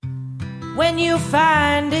When you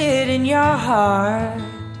find it in your heart,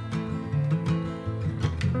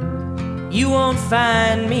 you won't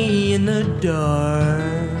find me in the dark.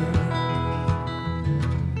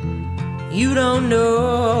 You don't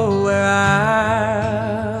know where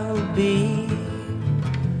I'll be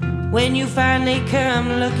when you finally come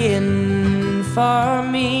looking for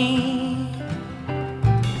me.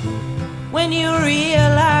 When you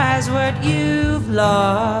realize what you've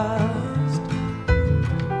lost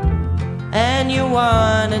and you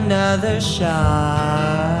want another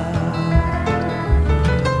shot,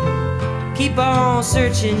 keep on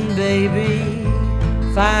searching, baby,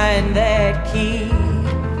 find that key.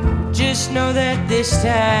 Just know that this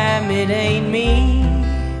time it ain't me.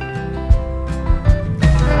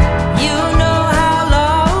 You know how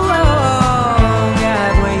long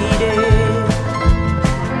I've waited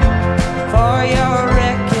for your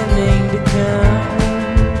reckoning to come.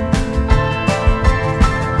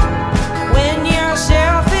 When your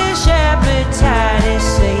selfish appetite is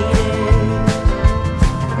sated,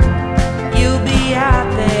 you'll be out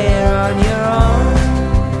there on your own.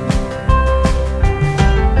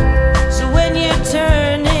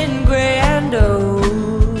 Turning grand old,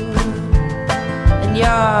 and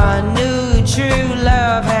your new true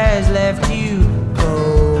love has left you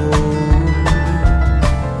cold.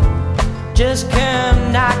 Just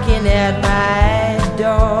come knocking at my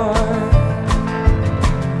door,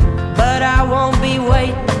 but I won't be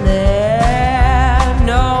waiting there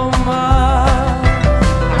no more.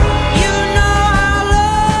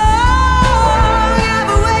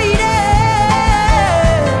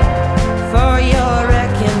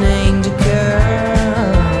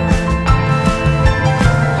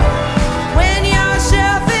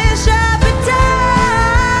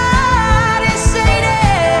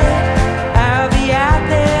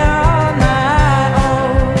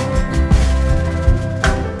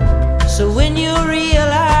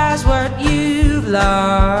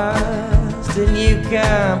 Lost and you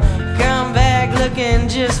come back looking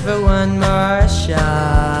just for one more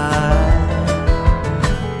shot.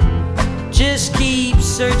 Just keep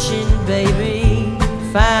searching, baby,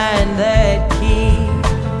 find that key.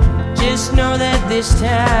 Just know that this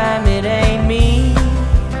time it ain't me.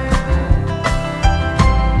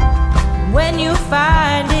 When you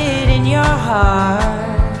find it in your heart,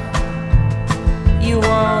 you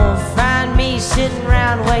won't find me sitting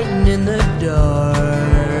around waiting in the dark.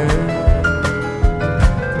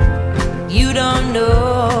 You don't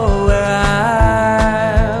know where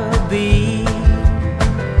I'll be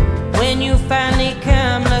when you finally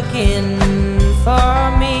come looking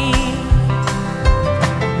for me.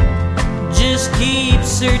 Just keep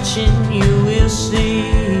searching, you will see.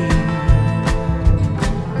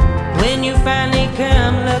 When you finally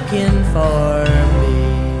come looking for me.